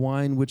drunk with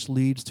wine which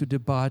leads to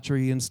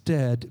debauchery.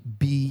 Instead,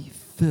 be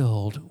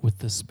filled with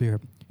the Spirit.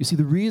 You see,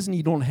 the reason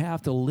you don't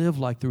have to live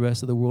like the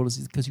rest of the world is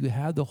because you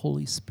have the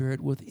Holy Spirit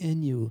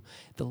within you.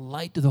 The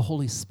light of the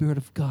Holy Spirit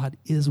of God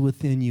is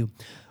within you.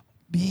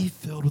 Be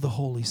filled with the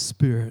Holy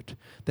Spirit.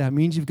 That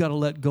means you've got to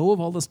let go of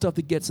all the stuff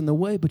that gets in the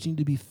way, but you need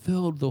to be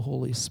filled with the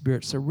Holy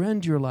Spirit.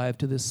 Surrender your life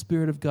to the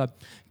Spirit of God.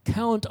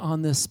 Count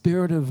on the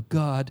Spirit of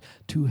God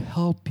to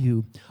help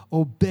you.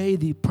 Obey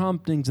the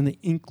promptings and the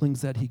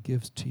inklings that He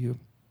gives to you.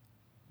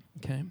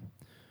 Okay?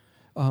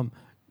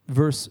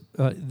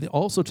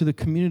 Also to the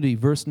community,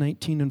 verse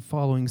 19 and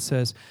following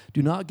says,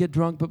 do not get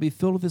drunk, but be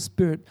filled with the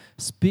Spirit,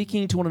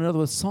 speaking to one another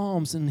with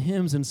psalms and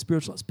hymns and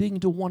spiritual, speaking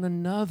to one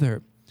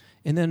another.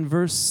 And then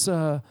verse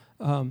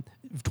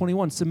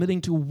 21,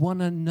 submitting to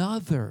one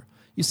another.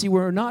 You see,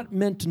 we're not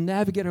meant to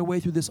navigate our way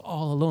through this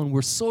all alone.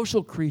 We're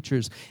social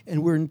creatures,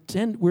 and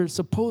we're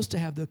supposed to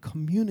have the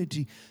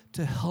community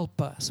to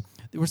help us.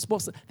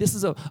 This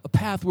is a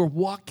path we're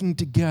walking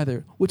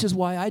together, which is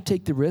why I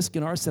take the risk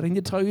in our setting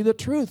to tell you the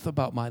truth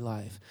about my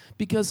life.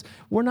 Because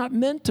we're not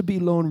meant to be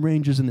lone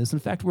rangers in this. In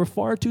fact, we're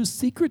far too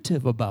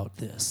secretive about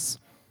this.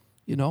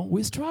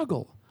 We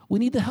struggle. We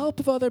need the help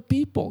of other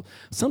people.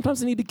 Sometimes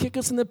they need to kick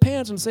us in the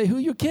pants and say, who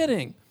you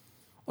kidding?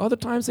 Other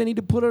times they need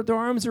to put their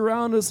arms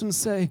around us and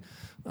say,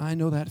 I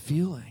know that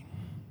feeling.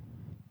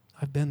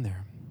 I've been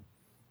there.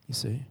 You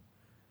see?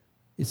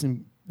 It's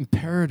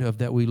imperative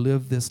that we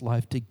live this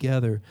life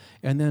together.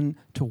 And then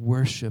to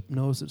worship.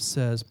 Notice it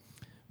says,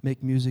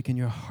 make music in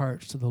your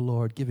hearts to the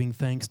Lord, giving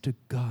thanks to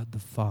God the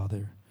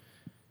Father.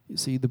 You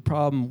see, the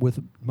problem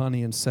with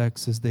money and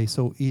sex is they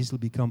so easily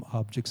become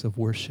objects of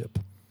worship.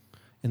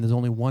 And there's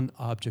only one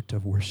object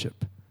of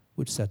worship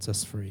which sets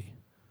us free,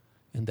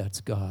 and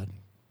that's God.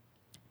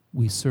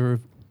 We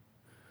serve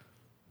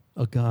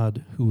a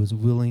God who is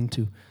willing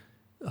to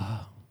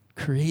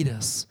create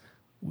us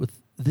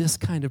with this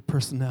kind of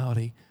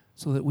personality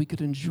so that we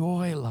could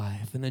enjoy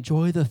life and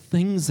enjoy the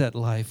things that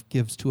life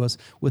gives to us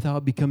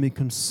without becoming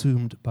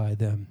consumed by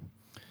them.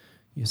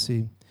 You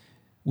see,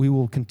 we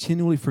will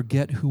continually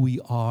forget who we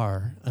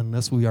are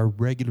unless we are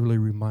regularly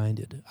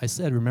reminded. I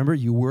said, remember,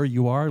 you were,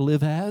 you are,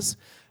 live as.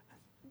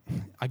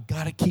 I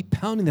got to keep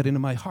pounding that into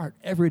my heart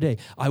every day.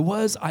 I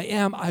was, I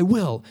am, I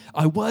will.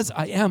 I was,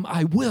 I am,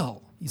 I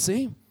will. You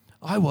see?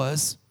 I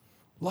was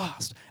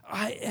lost.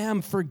 I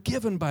am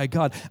forgiven by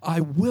God.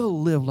 I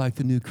will live like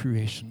the new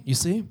creation. You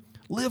see?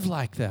 Live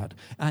like that.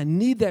 I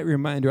need that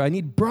reminder. I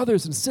need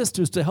brothers and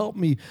sisters to help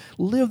me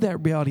live that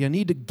reality. I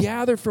need to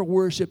gather for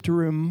worship to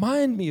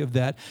remind me of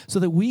that so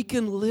that we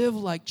can live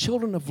like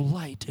children of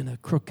light in a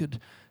crooked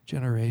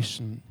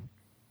generation.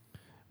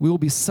 We will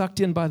be sucked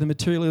in by the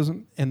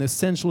materialism and the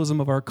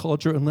sensualism of our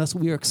culture unless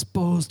we are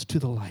exposed to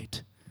the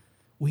light.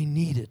 We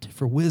need it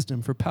for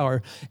wisdom, for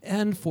power,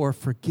 and for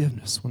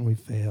forgiveness when we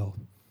fail.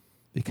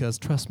 Because,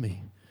 trust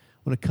me,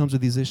 when it comes to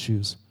these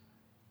issues,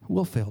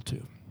 we'll fail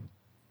too.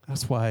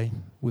 That's why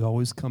we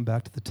always come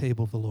back to the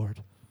table of the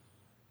Lord.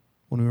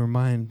 When we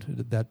remind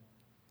that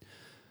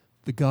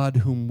the God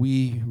whom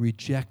we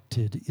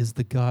rejected is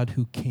the God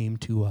who came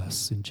to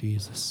us in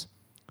Jesus.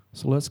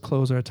 So let's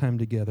close our time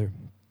together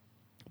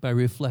by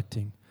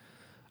reflecting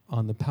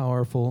on the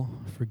powerful,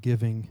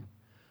 forgiving,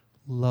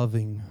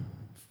 loving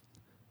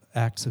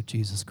acts of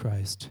Jesus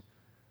Christ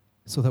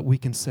so that we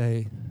can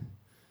say,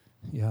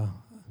 yeah,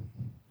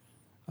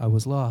 I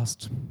was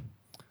lost.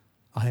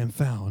 I am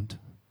found.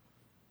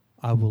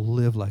 I will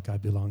live like I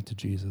belong to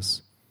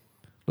Jesus.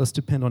 Let's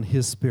depend on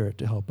His Spirit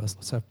to help us.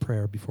 Let's have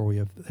prayer before we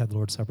have the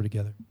Lord's Supper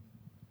together.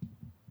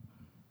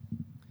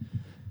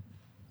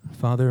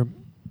 Father,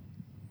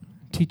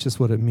 teach us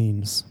what it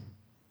means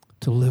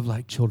to live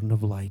like children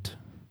of light.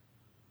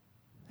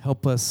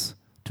 Help us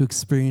to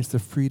experience the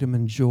freedom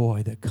and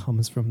joy that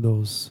comes from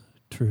those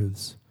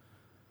truths.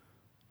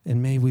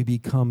 And may we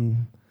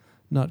become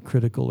not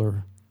critical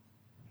or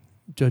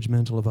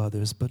judgmental of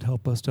others, but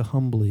help us to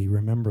humbly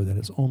remember that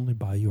it's only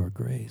by your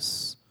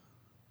grace.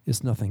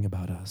 It's nothing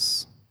about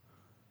us.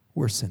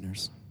 We're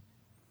sinners.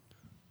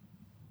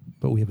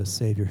 But we have a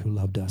Savior who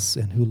loved us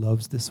and who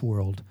loves this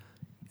world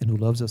and who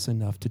loves us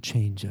enough to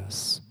change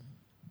us.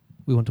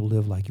 We want to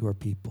live like your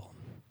people.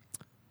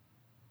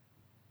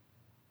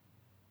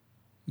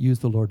 Use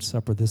the Lord's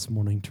Supper this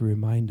morning to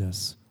remind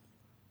us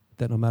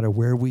that no matter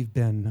where we've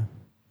been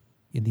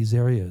in these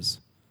areas,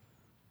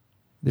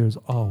 there's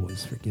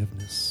always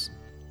forgiveness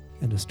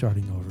and a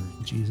starting over.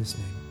 In Jesus'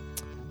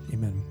 name,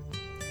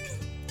 amen.